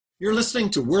You're listening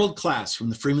to World Class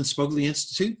from the Freeman Spogli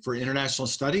Institute for International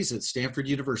Studies at Stanford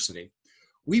University.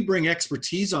 We bring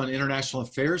expertise on international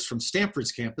affairs from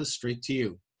Stanford's campus straight to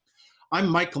you. I'm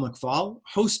Michael McFaul,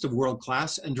 host of World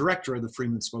Class and director of the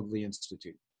Freeman Spogli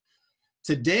Institute.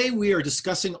 Today we are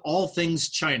discussing all things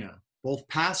China, both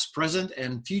past, present,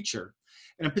 and future.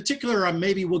 And in particular,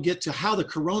 maybe we'll get to how the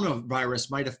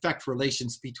coronavirus might affect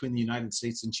relations between the United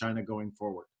States and China going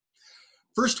forward.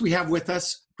 First, we have with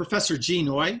us Professor Jean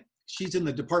Ooi. She's in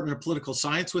the Department of Political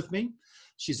Science with me.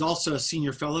 She's also a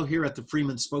senior fellow here at the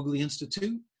Freeman Spogli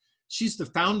Institute. She's the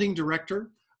founding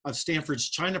director of Stanford's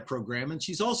China program, and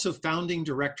she's also founding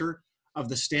director of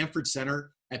the Stanford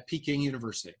Center at Peking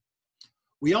University.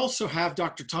 We also have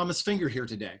Dr. Thomas Fingar here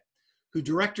today, who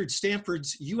directed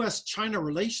Stanford's U.S.-China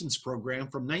Relations program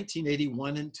from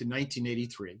 1981 to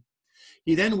 1983.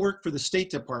 He then worked for the State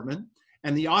Department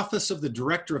and the Office of the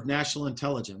Director of National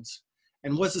Intelligence,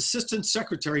 and was Assistant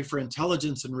Secretary for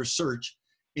Intelligence and Research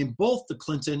in both the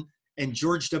Clinton and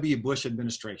George W. Bush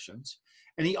administrations.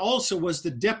 And he also was the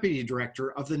Deputy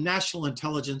Director of the National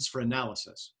Intelligence for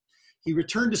Analysis. He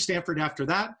returned to Stanford after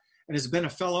that and has been a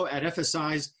fellow at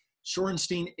FSI's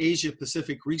Shorenstein Asia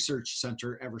Pacific Research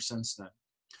Center ever since then.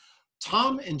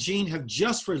 Tom and Jean have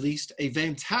just released a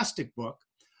fantastic book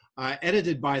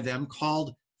edited by them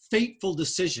called Fateful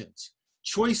Decisions,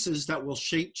 Choices That Will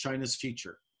Shape China's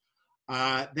Future.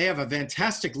 They have a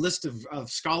fantastic list of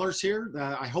scholars here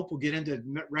that I hope we'll get into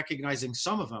recognizing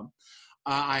some of them.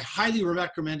 I highly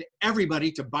recommend everybody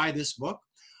to buy this book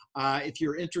if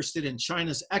you're interested in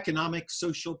China's economic,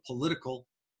 social, political,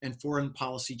 and foreign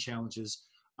policy challenges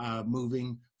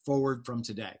moving forward from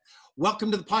today.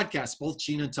 Welcome to the podcast, both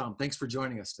Jean and Tom. Thanks for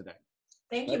joining us today.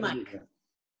 Thank you, Mike.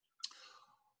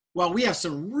 Well, we have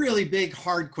some really big,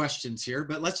 hard questions here,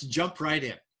 but let's jump right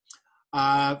in.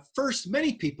 First,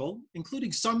 many people,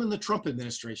 including some in the Trump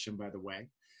administration, by the way,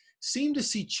 seem to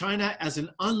see China as an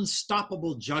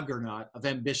unstoppable juggernaut of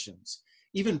ambitions,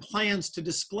 even plans to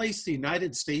displace the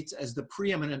United States as the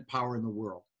preeminent power in the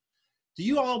world. Do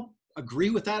you all agree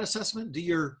with that assessment? Do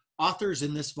your authors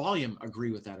in this volume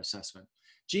agree with that assessment?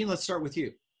 Jean, let's start with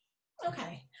you.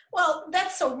 Okay. Well,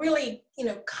 that's a really,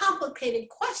 complicated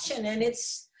question, and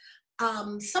it's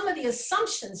some of the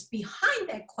assumptions behind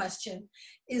that question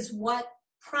is what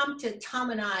prompted Tom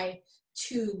and I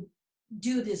to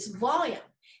do this volume.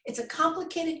 It's a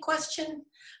complicated question,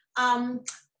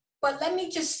 but let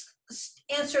me just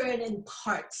answer it in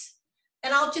parts.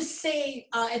 And I'll just say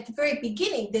at the very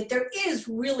beginning that there is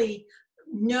really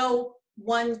no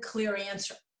one clear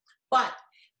answer. But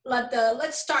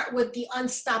let's start with the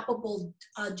unstoppable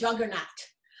juggernaut.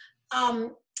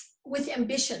 With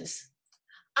ambitions.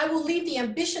 I will leave the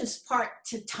ambitions part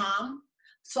to Tom,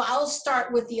 so I'll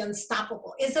start with the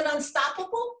unstoppable. Is it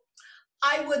unstoppable?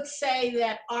 I would say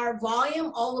that our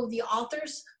volume, all of the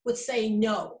authors would say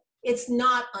no, it's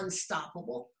not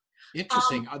unstoppable.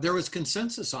 Interesting. There was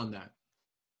consensus on that.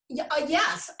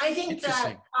 Yes, I think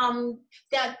that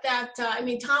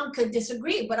Tom could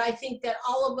disagree, but I think that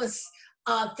all of us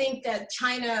think that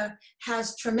China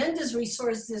has tremendous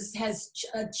resources, has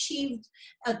achieved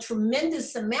a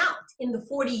tremendous amount in the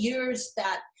 40 years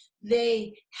that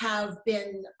they have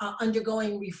been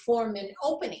undergoing reform and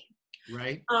opening.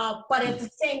 Right. But at the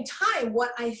same time,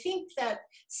 what I think that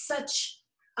such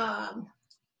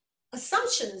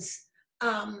assumptions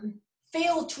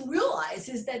fail to realize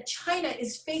is that China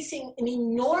is facing an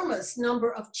enormous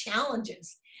number of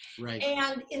challenges. Right.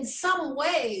 And in some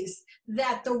ways,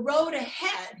 that the road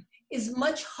ahead is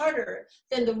much harder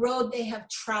than the road they have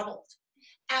traveled.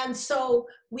 And so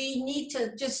we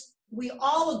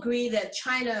all agree that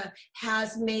China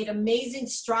has made amazing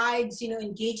strides,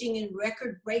 engaging in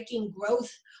record-breaking growth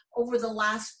over the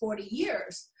last 40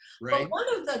 years. Right. But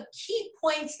one of the key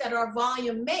points that our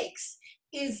volume makes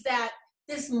is that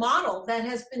this model that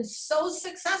has been so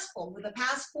successful for the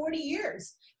past 40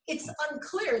 years, it's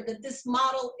unclear that this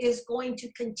model is going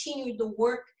to continue to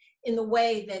work in the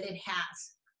way that it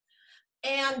has.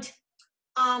 And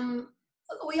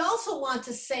we also want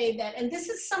to say that, and this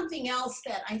is something else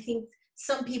that I think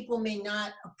some people may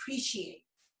not appreciate,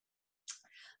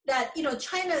 that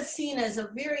China is seen as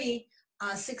a very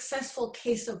successful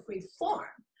case of reform.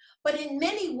 But in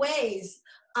many ways,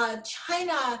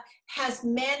 China has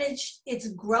managed its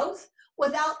growth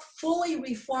without fully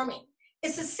reforming.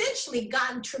 It's essentially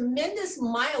gotten tremendous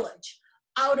mileage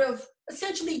out of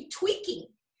essentially tweaking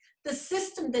the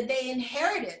system that they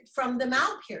inherited from the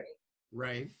Mao period.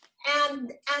 Right.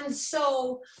 And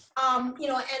so, and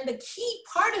the key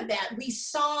part of that we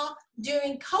saw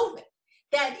during COVID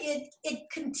that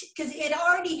because it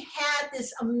already had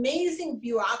this amazing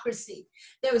bureaucracy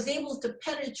that was able to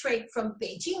penetrate from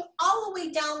Beijing all the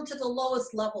way down to the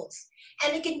lowest levels.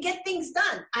 And it can get things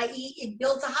done, i.e. it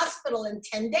builds a hospital in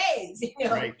 10 days,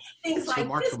 Right. things It's like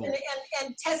remarkable. this,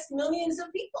 and test millions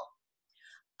of people.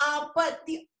 But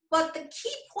the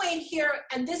key point here,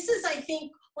 and this is, I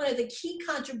think, one of the key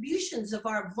contributions of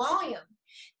our volume,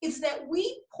 is that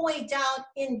we point out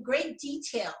in great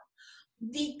detail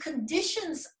the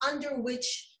conditions under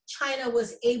which China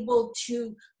was able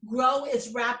to grow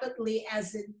as rapidly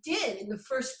as it did in the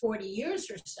first 40 years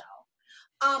or so.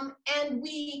 And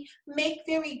we make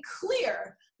very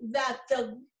clear that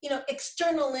the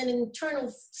external and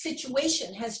internal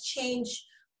situation has changed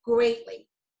greatly.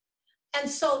 And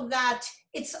so that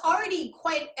it's already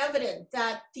quite evident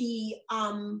that the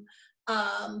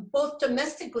both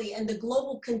domestically and the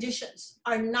global conditions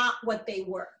are not what they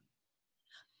were.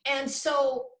 And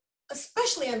so,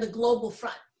 especially on the global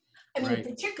front, I mean, Right.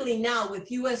 particularly now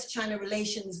with U.S.-China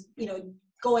relations,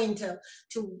 going to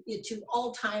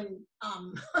all-time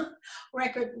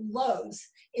record lows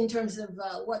in terms of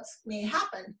what may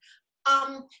happen,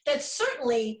 that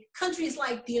certainly countries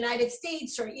like the United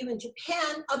States or even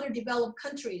Japan, other developed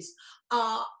countries,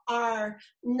 are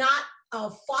not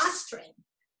fostering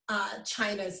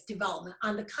China's development.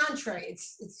 On the contrary,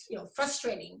 it's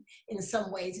frustrating in some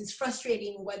ways. It's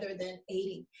frustrating rather than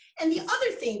aiding. And the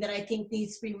other thing that I think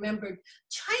needs to be remembered,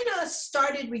 China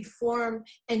started reform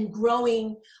and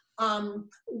growing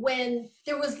when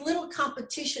there was little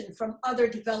competition from other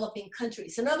developing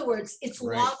countries. In other words, it's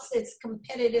lost its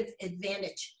competitive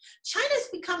advantage. China's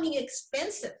becoming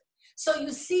expensive. So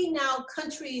you see now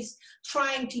countries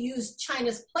trying to use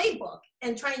China's playbook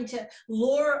and trying to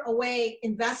lure away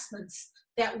investments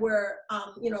that were,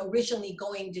 originally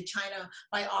going to China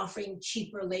by offering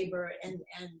cheaper labor and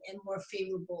more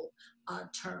favorable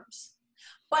terms.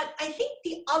 But I think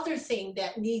the other thing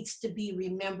that needs to be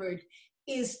remembered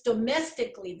is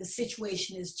domestically the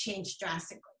situation has changed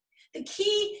drastically. The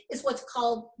key is what's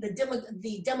called the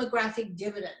demographic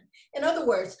dividend. In other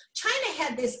words, China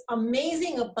had this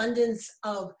amazing abundance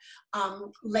of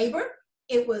labor.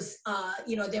 It was,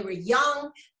 they were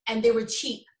young and they were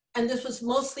cheap. And this was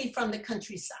mostly from the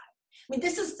countryside. I mean,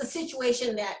 this is the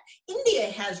situation that India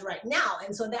has right now.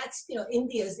 And so that's,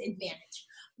 India's advantage.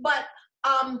 But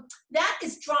that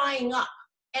is drying up.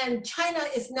 And China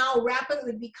is now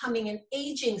rapidly becoming an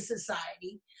aging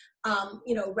society.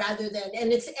 Rather than,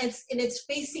 and it's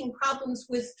facing problems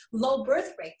with low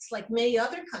birth rates like many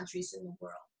other countries in the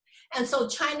world. And so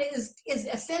China is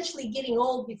essentially getting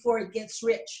old before it gets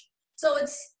rich. So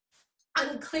it's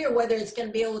unclear whether it's going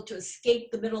to be able to escape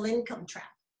the middle income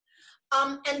trap.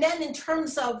 And then in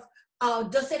terms of,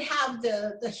 does it have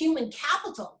the human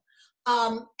capital?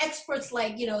 Experts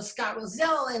like, Scott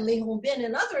Rozelle and Li Hongbin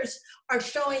and others are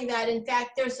showing that, in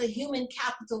fact, there's a human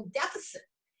capital deficit.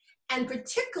 And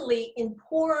particularly in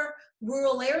poor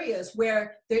rural areas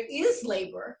where there is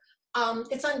labor,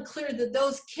 it's unclear that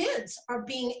those kids are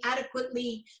being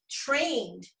adequately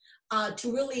trained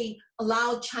to really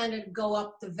allow China to go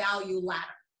up the value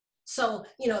ladder. So,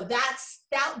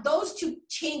 those two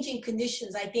changing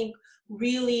conditions, I think,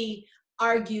 really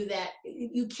argue that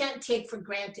you can't take for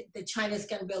granted that China's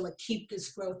going to be able to keep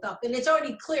this growth up. And it's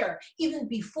already clear, even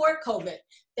before COVID,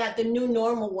 that the new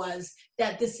normal was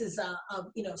that this is a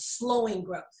slowing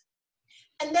growth.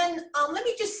 And then let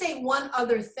me just say one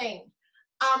other thing.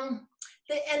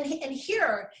 And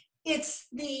here, it's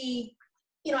the,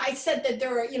 I said that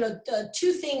there are,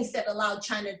 two things that allowed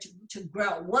China to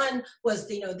grow. One was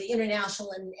the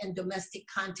international and domestic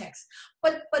context.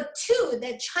 But two,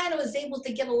 that China was able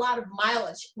to get a lot of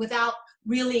mileage without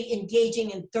really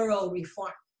engaging in thorough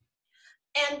reform.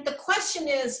 And the question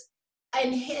is,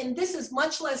 and this is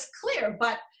much less clear,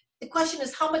 but the question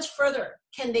is, how much further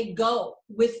can they go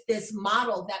with this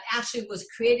model that actually was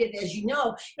created, as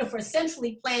for a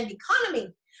centrally planned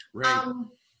economy? Right.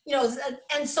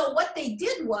 And so what they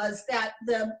did was that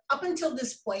up until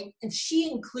this point, and Xi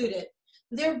included,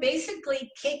 they're basically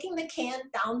kicking the can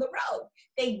down the road.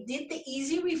 They did the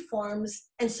easy reforms,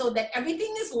 and so that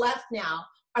everything is left now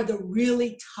are the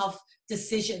really tough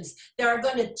decisions that are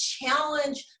going to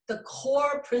challenge the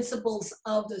core principles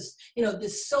of this,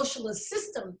 this socialist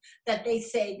system that they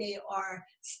say they are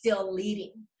still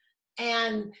leading.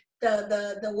 And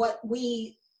what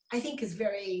I think is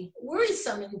very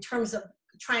worrisome in terms of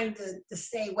trying to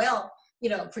say, well,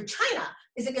 for China,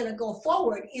 is it going to go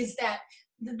forward, is that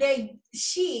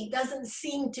Xi doesn't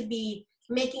seem to be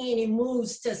making any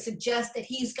moves to suggest that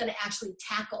he's going to actually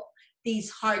tackle these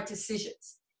hard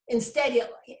decisions. Instead,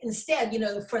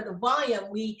 for the volume,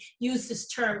 we use this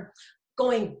term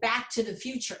going back to the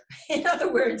future. In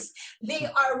other words, they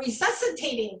are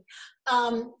resuscitating,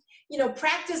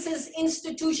 practices,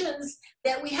 institutions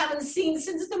that we haven't seen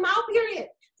since the Mao period.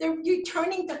 They're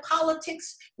returning to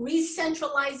politics,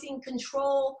 re-centralizing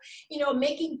control,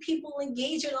 making people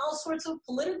engage in all sorts of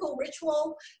political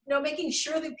ritual, making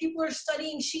sure that people are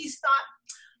studying Xi's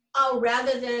thought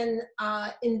rather than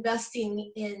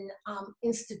investing in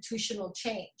institutional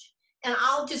change. And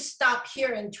I'll just stop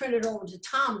here and turn it over to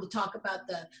Tom to talk about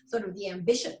the sort of the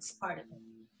ambitions part of it.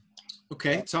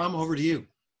 Okay, Tom, over to you.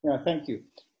 Yeah, thank you.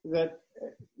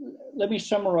 Let me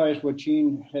summarize what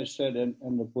Jean has said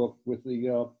in the book with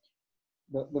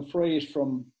the phrase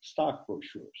from stock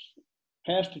brochures.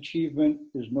 Past achievement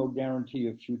is no guarantee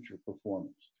of future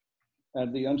performance.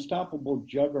 And the unstoppable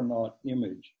juggernaut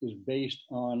image is based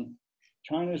on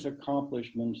China's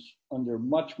accomplishments under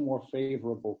much more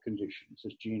favorable conditions,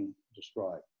 as Jean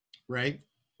described. Right.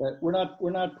 But we're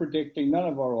not predicting, none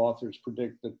of our authors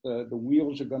predict that the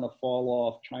wheels are going to fall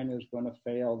off, China is going to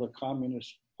fail, the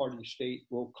Communist Party state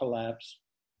will collapse.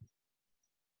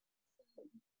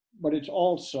 But it's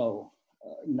also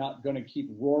not going to keep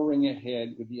roaring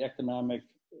ahead with the economic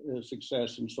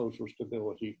success and social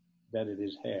stability that it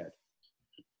has had.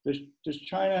 Does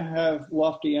China have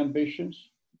lofty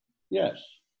ambitions? Yes.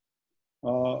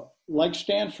 Like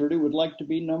Stanford, it would like to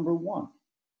be number one.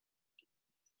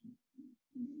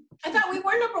 I thought we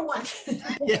were number one.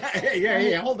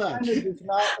 yeah. Hold on. China does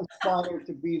not aspire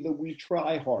to be the we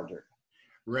try harder.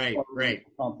 Right.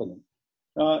 Company.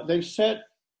 They've set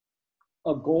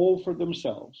a goal for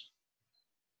themselves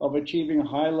of achieving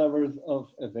high levels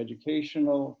of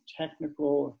educational,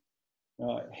 technical,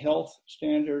 health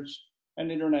standards,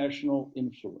 and international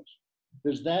influence.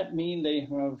 Does that mean they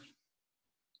have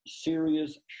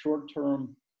serious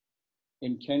short-term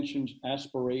intentions,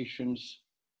 aspirations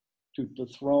to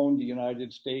dethrone the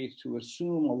United States, to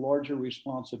assume a larger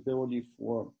responsibility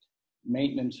for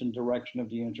maintenance and direction of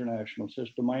the international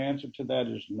system? My answer to that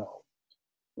is no.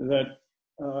 That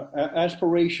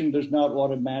aspiration does not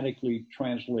automatically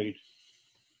translate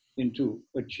into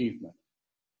achievement.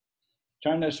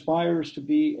 China aspires to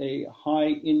be a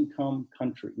high-income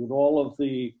country with all of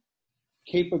the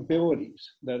capabilities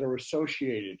that are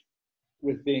associated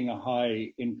with being a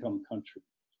high-income country.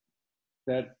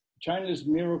 That China's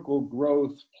miracle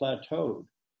growth plateaued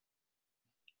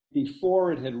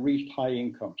before it had reached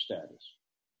high-income status.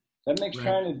 That makes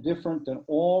China different than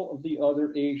all of the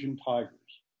other Asian tigers,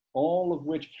 all of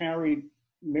which carried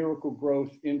miracle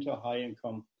growth into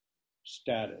high-income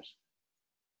status.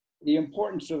 The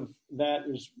importance of that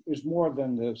is more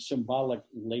than the symbolic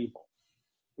label.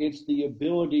 It's the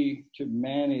ability to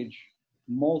manage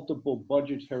multiple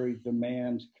budgetary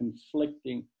demands,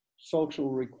 conflicting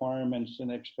social requirements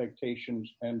and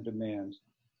expectations and demands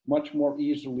much more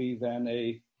easily than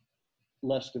a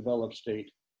less developed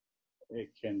state it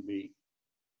can be.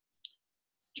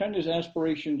 China's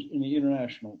aspirations in the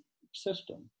international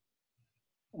system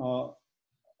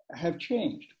have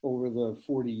changed over the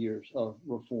 40 years of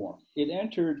reform. It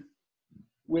entered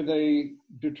with a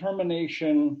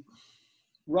determination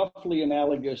roughly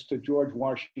analogous to George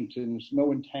Washington's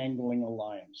no entangling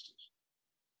alliances.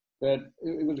 That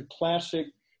it was a classic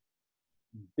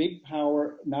big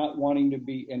power not wanting to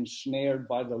be ensnared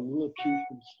by the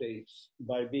Lilliputian states,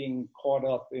 by being caught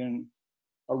up in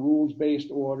a rules-based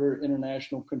order,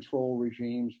 international control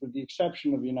regimes, with the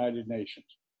exception of the United Nations,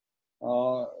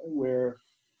 where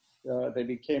they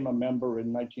became a member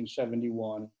in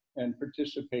 1971 and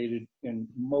participated in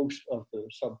most of the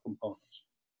subcomponents.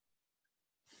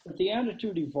 But the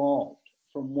attitude evolved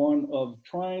from one of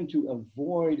trying to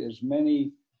avoid as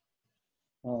many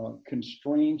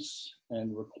constraints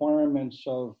and requirements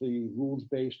of the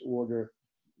rules-based order,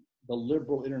 the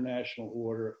liberal international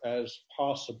order, as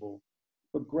possible,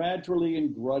 but gradually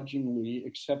and grudgingly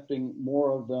accepting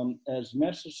more of them as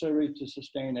necessary to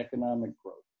sustain economic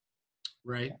growth.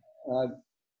 Right.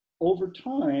 Over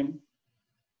time,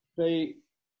 they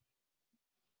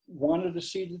wanted a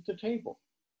seat at the table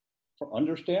for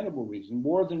understandable reasons,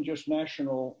 more than just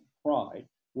national pride,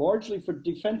 largely for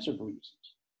defensive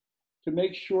reasons, to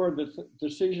make sure that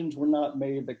decisions were not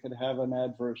made that could have an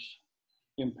adverse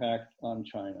impact on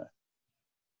China.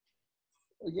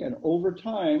 Again, over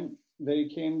time, they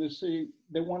came to see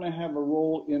they want to have a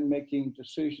role in making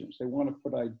decisions. They want to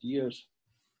put ideas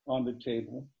on the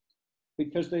table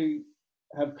because they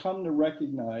have come to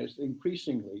recognize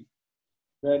increasingly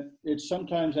that it's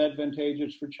sometimes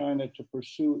advantageous for China to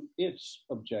pursue its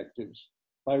objectives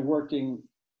by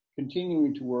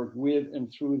continuing to work with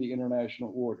and through the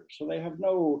international order. So they have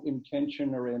no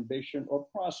intention or ambition or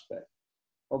prospect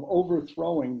of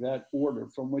overthrowing that order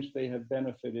from which they have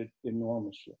benefited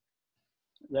enormously.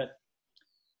 That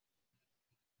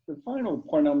the final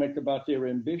point I'll make about their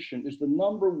ambition is the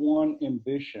number one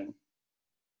ambition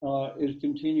is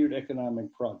continued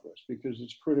economic progress, because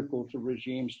it's critical to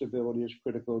regime stability, it's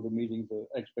critical to meeting the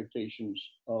expectations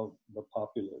of the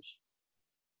populace.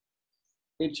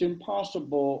 It's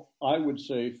impossible, I would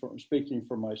say, from speaking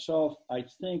for myself, I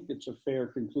think it's a fair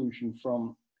conclusion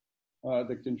from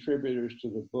the contributors to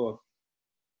the book,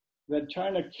 that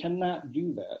China cannot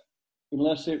do that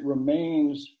unless it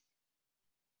remains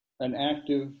an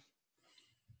active,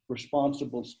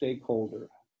 responsible stakeholder,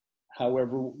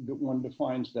 however one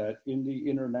defines that, in the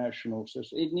international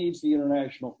system. It needs the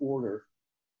international order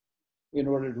in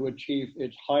order to achieve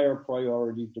its higher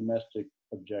priority domestic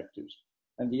objectives.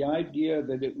 And the idea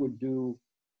that it would do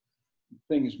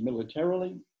things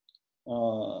militarily,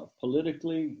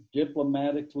 politically,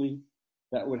 diplomatically,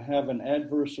 that would have an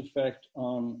adverse effect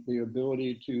on the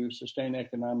ability to sustain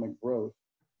economic growth,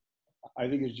 I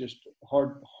think is just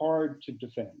hard to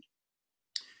defend.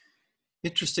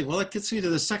 Interesting. Well, that gets me to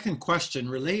the second question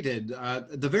related.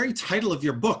 The very title of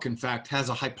your book, in fact, has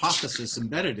a hypothesis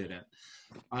embedded in it.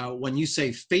 When you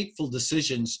say fateful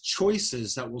decisions,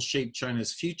 choices that will shape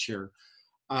China's future,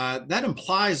 that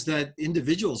implies that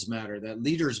individuals matter, that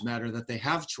leaders matter, that they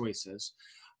have choices.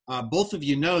 Both of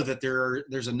you know that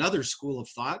there's another school of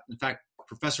thought. In fact,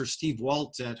 Professor Steve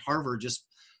Walt at Harvard just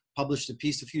published a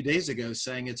piece a few days ago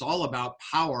saying it's all about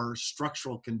power,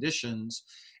 structural conditions,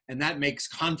 and that makes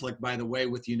conflict, by the way,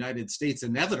 with the United States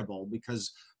inevitable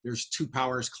because there's two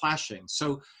powers clashing.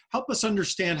 So help us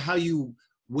understand how you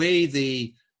weigh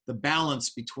the balance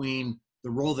between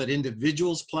the role that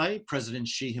individuals play, President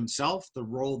Xi himself, the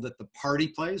role that the party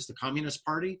plays, the Communist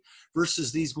Party,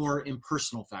 versus these more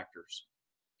impersonal factors.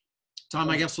 Tom,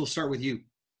 I guess we'll start with you.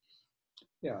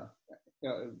 Yeah.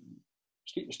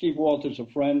 Steve Walt is a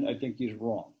friend. I think he's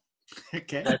wrong.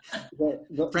 Okay.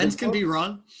 Friends can be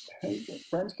wrong.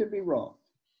 Friends can be wrong.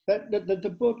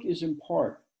 The book is in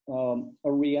part a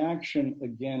reaction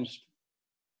against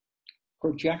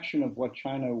projection of what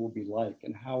China will be like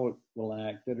and how it will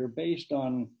act that are based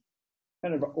on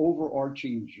kind of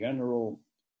overarching general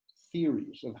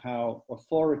theories of how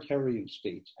authoritarian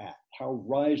states act, how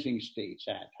rising states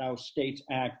act, how states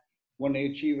act when they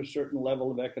achieve a certain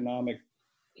level of economic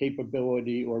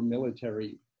capability or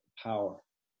military power.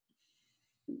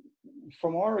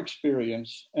 From our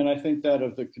experience, and I think that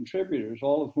of the contributors,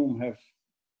 all of whom have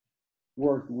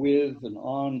worked with and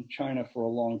on China for a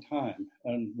long time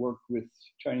and worked with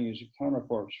Chinese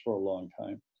counterparts for a long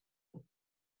time,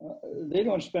 they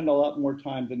don't spend a lot more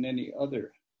time than any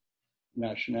other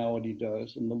nationality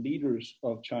does. And the leaders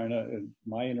of China, in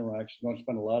my interactions, don't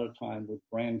spend a lot of time with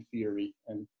brand theory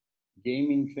and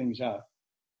gaming things out.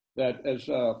 That, as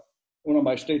one of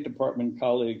my State Department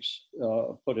colleagues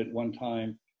put it one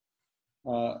time,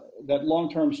 that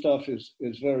long-term stuff is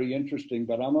very interesting,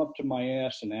 but I'm up to my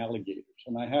ass in alligators,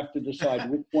 and I have to decide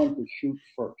which one to shoot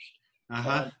first.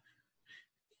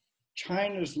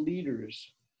 China's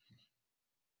leaders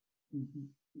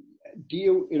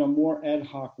deal in a more ad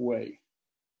hoc way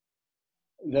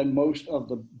than most of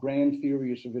the grand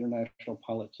theories of international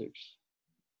politics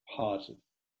posit.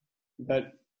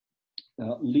 That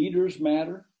leaders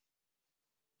matter,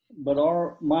 but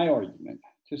my argument,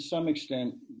 to some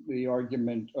extent, the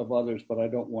argument of others, but I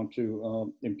don't want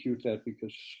to impute that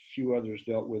because few others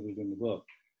dealt with it in the book,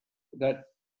 that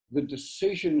the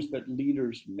decisions that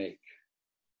leaders make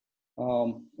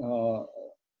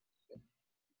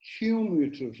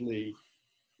cumulatively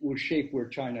will shape where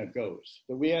China goes.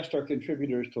 But we asked our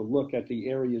contributors to look at the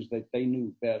areas that they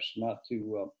knew best, not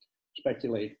to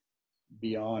speculate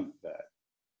beyond that.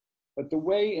 But the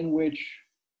way in which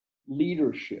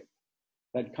leadership,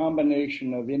 that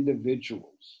combination of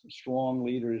individuals, strong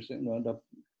leaders, the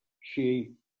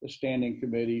Xi, the Standing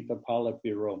Committee, the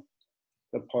Politburo,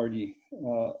 the party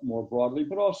more broadly,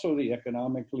 but also the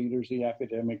economic leaders, the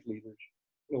academic leaders,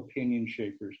 opinion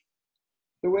shapers,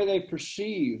 the way they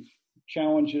perceive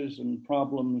challenges and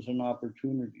problems and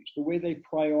opportunities, the way they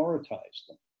prioritize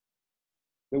them,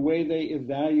 the way they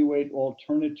evaluate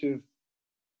alternative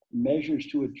measures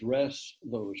to address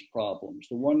those problems.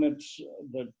 The one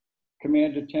that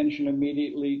command attention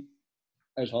immediately,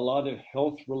 as a lot of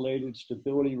health-related,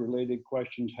 stability-related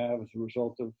questions have as a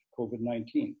result of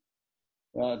COVID-19.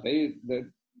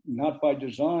 Not by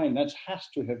design, that has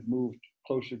to have moved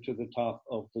closer to the top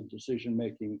of the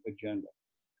decision-making agenda.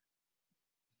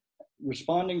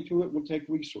 Responding to it will take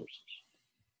resources,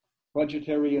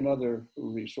 budgetary and other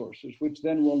resources, which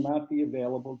then will not be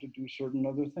available to do certain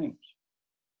other things.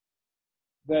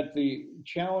 that the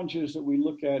challenges that we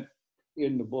look at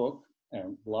in the book,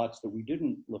 and lots that we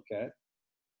didn't look at,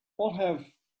 all have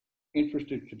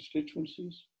interested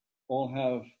constituencies, all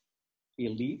have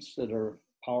elites that are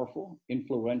powerful,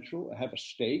 influential, have a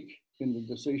stake in the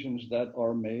decisions that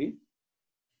are made,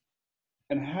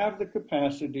 and have the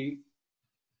capacity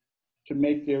to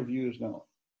make their views known.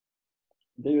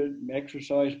 They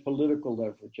exercise political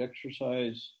leverage,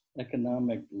 exercise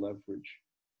economic leverage.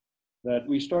 That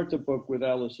we start the book with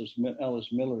Alice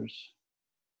Miller's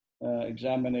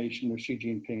examination of Xi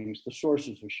Jinping's, the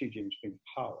sources of Xi Jinping's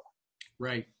power.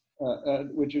 Right.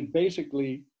 Which is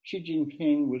basically Xi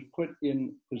Jinping was put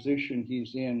in position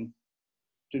he's in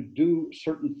to do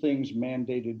certain things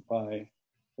mandated by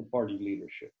the party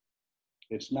leadership.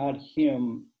 It's not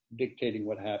him dictating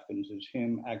what happens, it's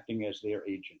him acting as their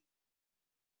agent.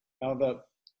 Now, the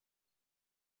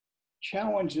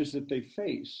challenges that they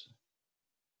face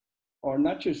are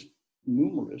not just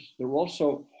numerous, they're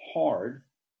also hard,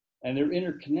 and they're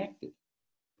interconnected.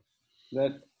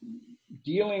 That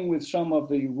dealing with some of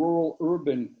the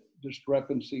rural-urban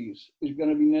discrepancies is going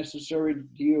to be necessary to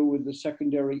deal with the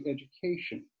secondary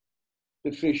education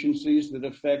deficiencies that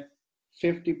affect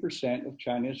 50% of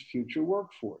China's future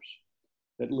workforce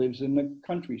that lives in the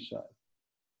countryside.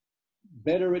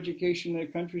 Better education in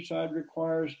the countryside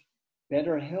requires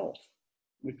better health,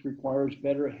 which requires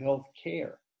better health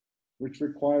care, which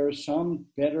requires some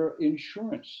better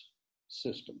insurance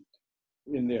system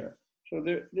in there. So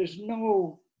there's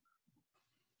no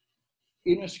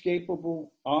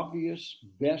inescapable, obvious,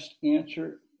 best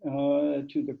answer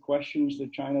to the questions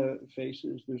that China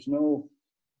faces. There's no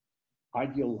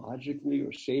ideologically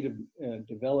or state of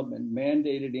development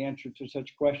mandated answer to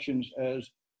such questions as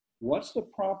what's the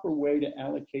proper way to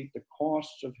allocate the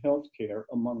costs of healthcare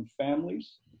among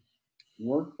families,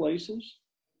 workplaces,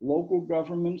 local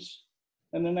governments,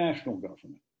 and the national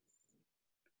government.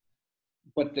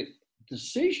 But the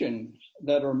decisions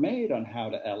that are made on how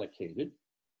to allocate it,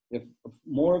 if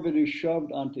more of it is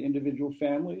shoved onto individual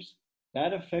families,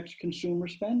 that affects consumer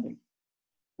spending.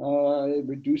 It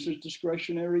reduces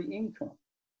discretionary income.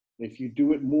 If you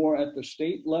do it more at the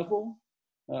state level,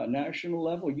 national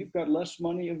level, you've got less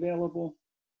money available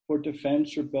for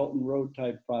defense or Belt and Road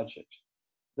type projects.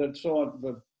 So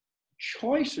the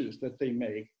choices that they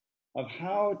make of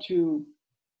how to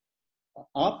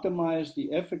optimize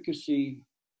the efficacy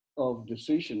of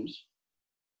decisions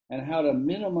and how to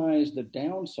minimize the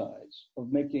downsides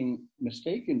of making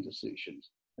mistaken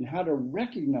decisions and how to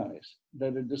recognize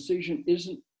that a decision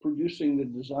isn't producing the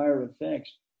desired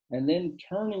effects and then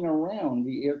turning around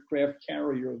the aircraft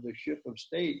carrier of the ship of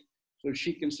state so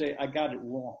she can say, I got it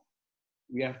wrong.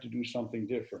 We have to do something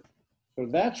different. So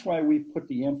that's why we put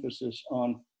the emphasis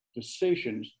on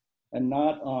decisions and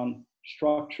not on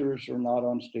structures or not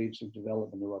on states of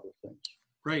development or other things.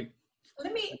 Right.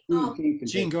 Let me,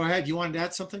 Jean, go ahead. You wanted to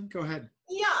add something? Go ahead.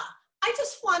 yeah, I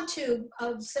just want to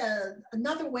say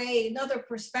another way, another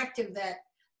perspective that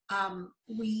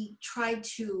we try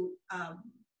to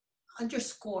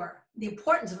underscore the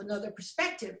importance of another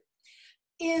perspective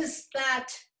is that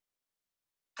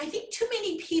I think too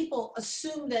many people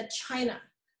assume that China,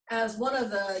 as one of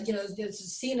the,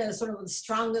 is seen as sort of the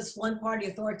strongest one-party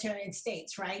authoritarian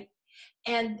states, right?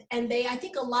 And they, I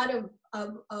think a lot of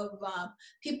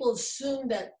people assume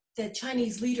that the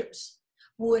Chinese leaders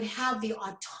would have the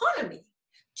autonomy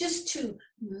just to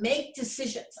make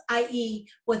decisions, i.e.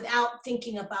 without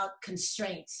thinking about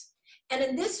constraints. And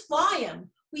in this volume,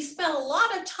 we spent a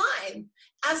lot of time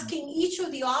asking each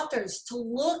of the authors to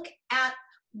look at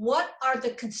what are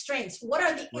the constraints, what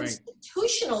are the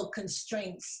institutional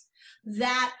constraints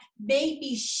that may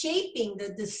be shaping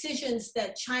the decisions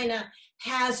that China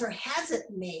has or hasn't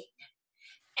made.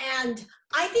 And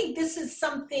I think this is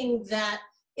something that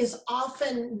is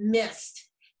often missed.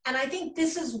 And I think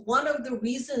this is one of the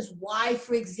reasons why,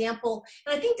 for example,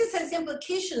 and I think this has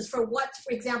implications for what,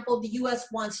 for example, the US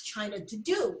wants China to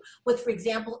do with, for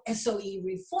example, SOE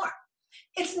reform.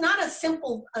 It's not a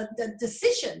simple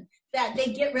decision that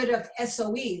they get rid of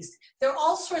SOEs. There are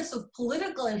all sorts of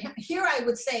political, and here I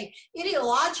would say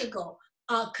ideological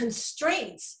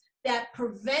constraints that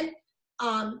prevent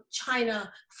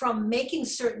China from making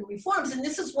certain reforms. And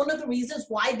this is one of the reasons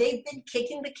why they've been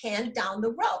kicking the can down the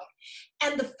road.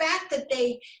 And the fact that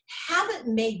they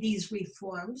haven't made these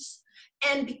reforms,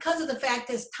 and because of the fact,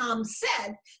 as Tom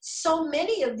said, so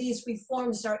many of these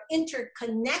reforms are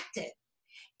interconnected,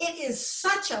 it is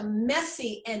such a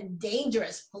messy and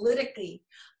dangerous politically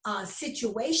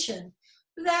situation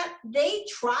that they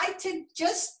try to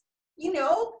just,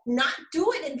 not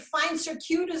do it and find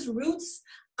circuitous routes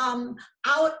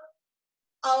out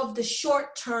of the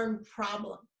short-term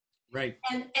problem. Right.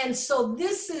 And so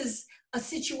this is a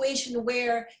situation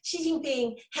where Xi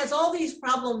Jinping has all these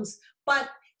problems, but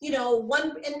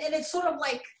and it's sort of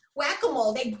like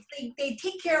whack-a-mole. They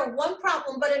take care of one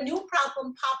problem, but a new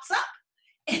problem pops up.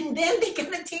 And then they're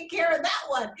going to take care of that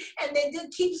one. And then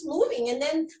it keeps moving. And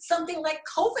then something like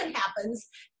COVID happens.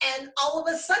 And all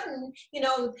of a sudden,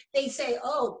 they say,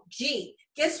 oh, gee,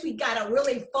 guess we got to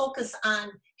really focus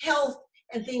on health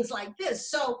and things like this.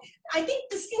 So I think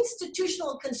this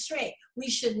institutional constraint, we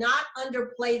should not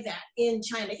underplay that in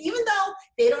China. Even though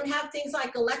they don't have things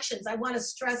like elections, I want to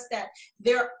stress that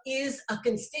there is a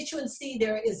constituency,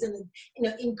 there is an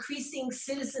increasing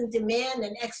citizen demand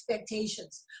and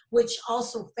expectations, which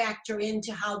also factor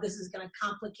into how this is going to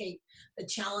complicate the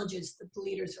challenges that the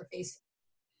leaders are facing.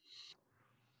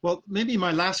 Well, maybe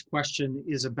my last question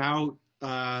is about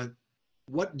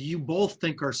what do you both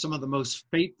think are some of the most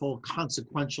fateful,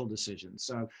 consequential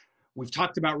decisions? We've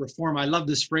talked about reform. I love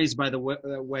this phrase, by the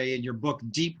way, in your book,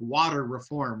 deep water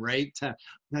reform, right?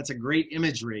 That's a great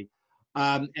imagery.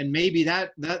 And maybe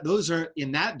those are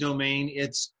in that domain,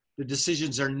 it's the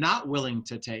decisions they're not willing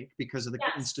to take because of the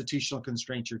institutional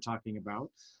constraints you're talking about.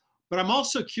 But I'm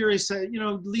also curious that,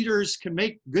 leaders can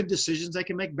make good decisions. They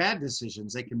can make bad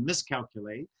decisions. They can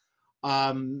miscalculate.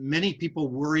 Many people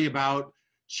worry about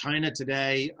China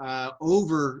today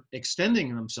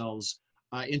overextending themselves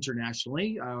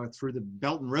internationally through the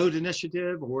Belt and Road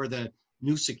Initiative or the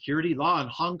new security law in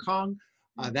Hong Kong.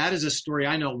 That is a story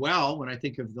I know well when I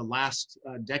think of the last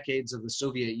decades of the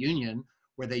Soviet Union,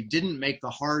 where they didn't make the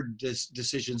hard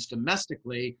decisions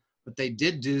domestically, but they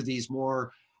did do these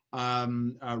more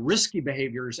risky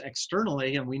behaviors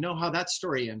externally, and we know how that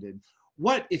story ended.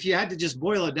 What, if you had to just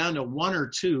boil it down to one or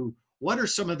two, what are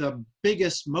some of the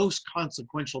biggest, most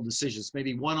consequential decisions?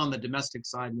 Maybe one on the domestic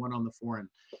side, one on the foreign.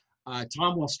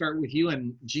 Tom, we'll start with you,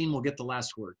 and Jean will get the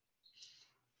last word.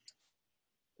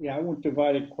 Yeah, I won't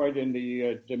divide it quite in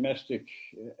the domestic,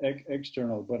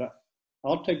 external, but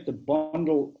I'll take the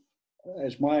bundle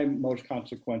as my most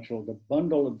consequential, the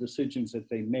bundle of decisions that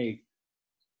they make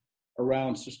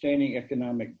around sustaining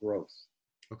economic growth.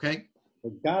 Okay.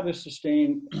 They've got to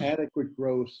sustain adequate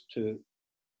growth to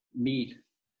meet,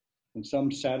 in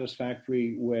some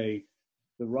satisfactory way,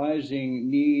 the rising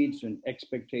needs and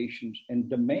expectations and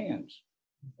demands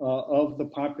of the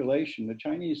population. The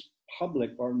Chinese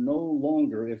public are no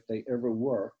longer, if they ever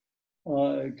were,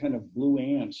 kind of blue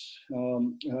ants,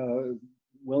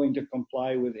 willing to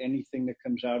comply with anything that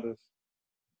comes out of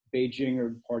Beijing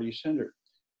or party center.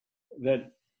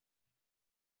 That,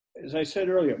 as I said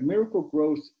earlier, miracle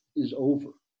growth is over.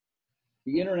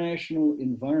 The international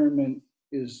environment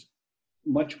is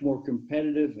much more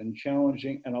competitive and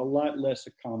challenging and a lot less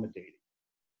accommodating.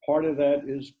 Part of that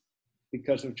is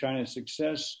because of China's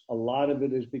success. A lot of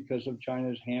it is because of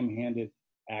China's ham-handed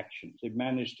actions. They've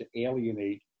managed to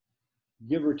alienate,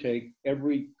 give or take,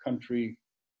 every country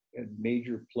and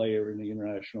major player in the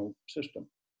international system.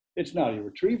 It's not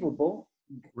irretrievable,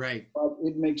 right? But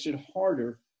it makes it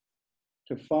harder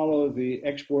to follow the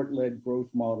export-led growth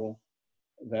model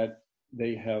that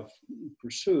they have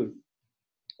pursued.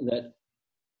 That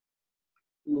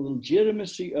the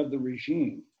legitimacy of the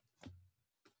regime,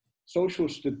 social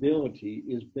stability,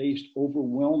 is based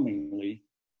overwhelmingly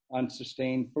on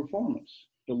sustained performance,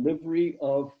 delivery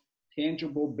of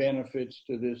tangible benefits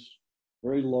to this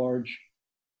very large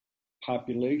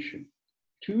population.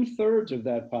 2/3 of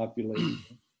that population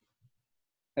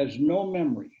has no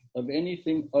memory of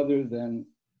anything other than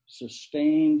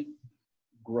sustained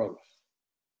growth.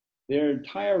 Their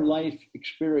entire life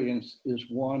experience is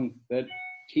one that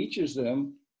teaches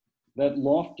them that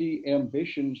lofty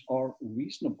ambitions are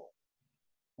reasonable,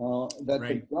 that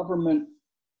the government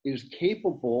is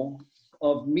capable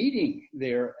of meeting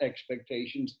their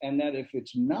expectations, and that if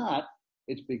it's not,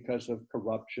 it's because of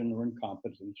corruption or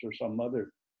incompetence or some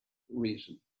other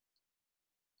reason.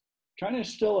 China is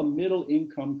still a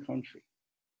middle-income country.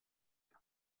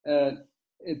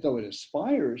 Though it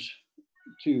aspires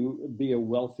to be a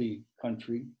wealthy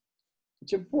country,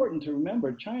 it's important to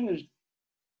remember China's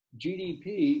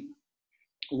GDP,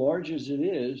 large as it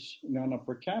is, on a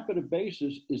per capita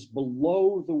basis, is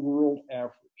below the world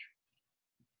average.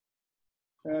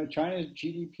 China's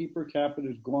GDP per capita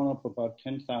has gone up about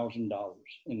 $10,000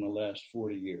 in the last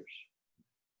 40 years.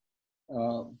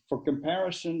 For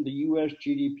comparison, the US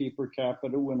GDP per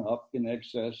capita went up in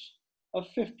excess of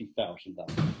 $50,000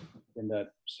 in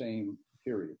that same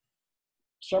period. In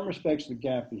some respects, the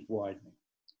gap is widening.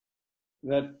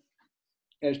 That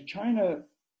as China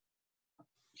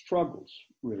struggles,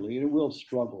 really, it will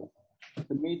struggle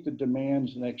to meet the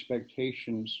demands and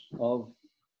expectations of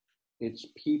its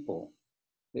people,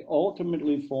 it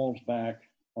ultimately falls back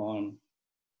on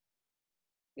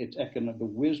the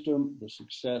wisdom, the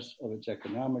success of its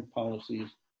economic policies,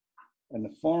 and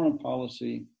the foreign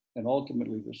policy, and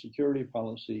ultimately the security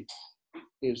policy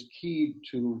is key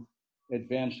to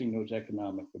advancing those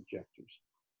economic objectives.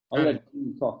 I'll let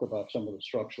you talk about some of the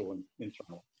structural and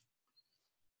internal.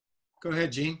 Go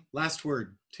ahead, Jean. Last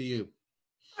word to you.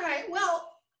 All right. Well,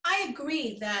 I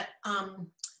agree that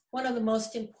one of the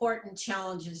most important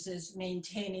challenges is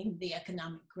maintaining the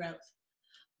economic growth.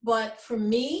 But for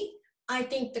me, I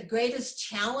think the greatest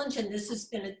challenge, and this has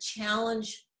been a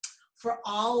challenge for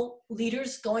all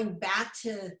leaders going back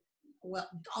to,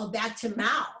 back to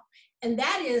Mao, and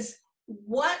that is,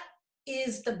 what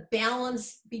is the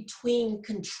balance between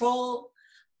control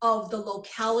of the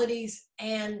localities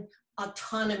and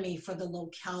autonomy for the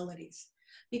localities?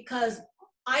 Because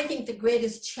I think the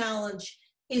greatest challenge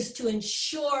is to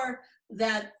ensure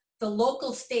that the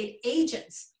local state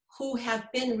agents who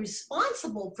have been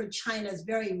responsible for China's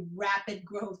very rapid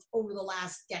growth over the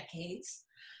last decades,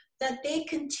 that they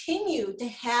continue to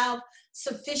have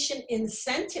sufficient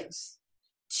incentives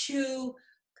to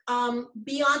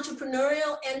be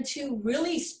entrepreneurial and to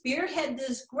really spearhead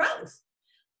this growth.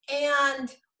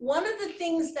 And one of the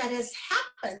things that has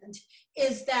happened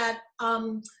is that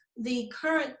the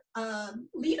current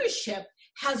leadership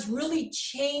has really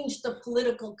changed the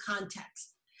political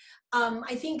context.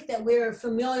 I think that we're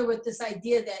familiar with this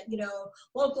idea that,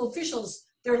 local officials,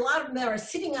 there are a lot of them that are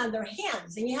sitting on their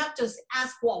hands, and you have to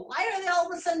ask, well, why are they all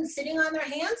of a sudden sitting on their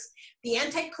hands? The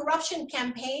anti-corruption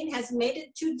campaign has made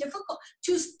it too difficult,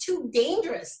 too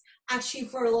dangerous, actually,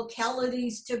 for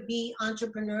localities to be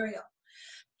entrepreneurial.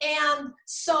 And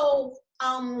so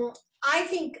I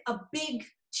think a big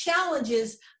challenge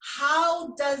is,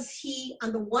 how does he,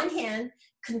 on the one hand,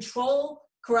 control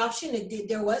corruption?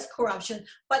 There was corruption,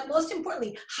 but most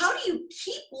importantly, how do you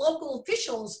keep local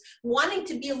officials wanting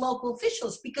to be local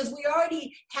officials? Because we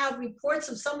already have reports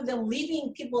of some of them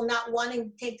leaving, people not wanting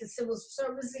to take the civil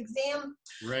service exam,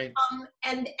 right?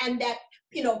 And that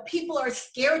people are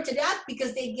scared to death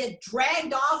because they get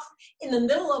dragged off in the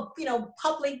middle of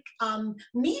public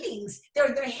meetings.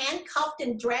 They're handcuffed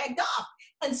and dragged off,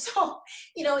 and so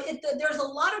there's a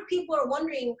lot of people are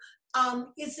wondering,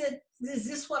 is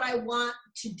this what I want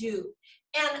to do?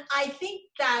 And I think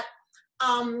that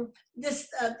this,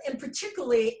 and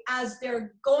particularly as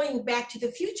they're going back to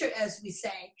the future, as we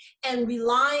say, and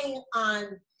relying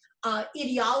on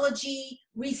ideology,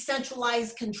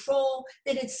 re-centralized control,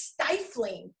 that it's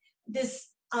stifling this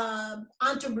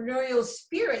entrepreneurial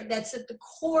spirit that's at the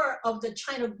core of the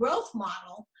China growth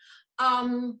model.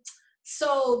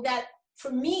 So that,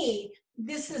 for me,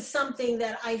 this is something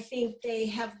that I think they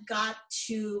have got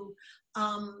to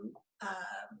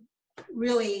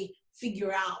really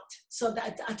figure out. So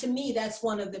that, to me, that's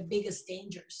one of the biggest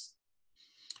dangers.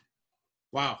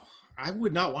 Wow. I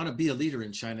would not want to be a leader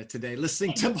in China today,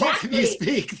 listening to both of you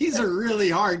speak. These are really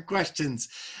hard questions.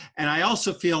 And I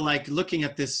also feel like, looking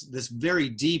at this very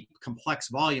deep, complex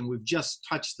volume, we've just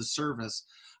touched the surface.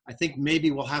 I think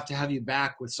maybe we'll have to have you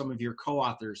back with some of your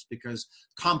co-authors, because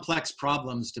complex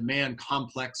problems demand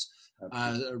complex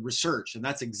research. And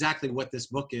that's exactly what this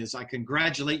book is. I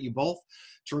congratulate you both.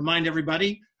 To remind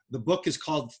everybody, the book is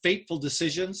called Fateful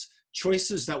Decisions: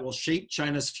 Choices That Will Shape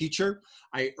China's Future.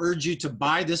 I urge you to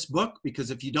buy this book,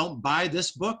 because if you don't buy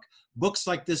this book, books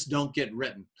like this don't get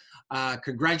written.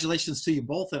 Congratulations to you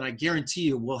both, and I guarantee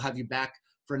you we'll have you back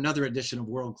for another edition of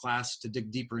World Class to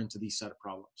dig deeper into these set of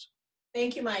problems.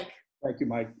 Thank you, Mike. Thank you,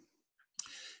 Mike.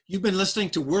 You've been listening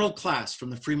to World Class from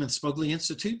the Freeman Spogli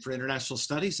Institute for International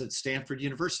Studies at Stanford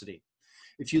University.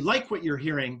 If you like what you're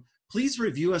hearing, please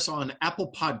review us on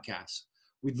Apple Podcasts.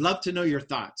 We'd love to know your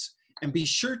thoughts. And be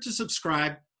sure to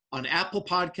subscribe on Apple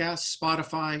Podcasts,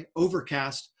 Spotify,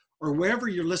 Overcast, or wherever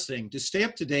you're listening to stay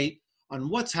up to date on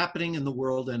what's happening in the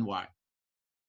world and why.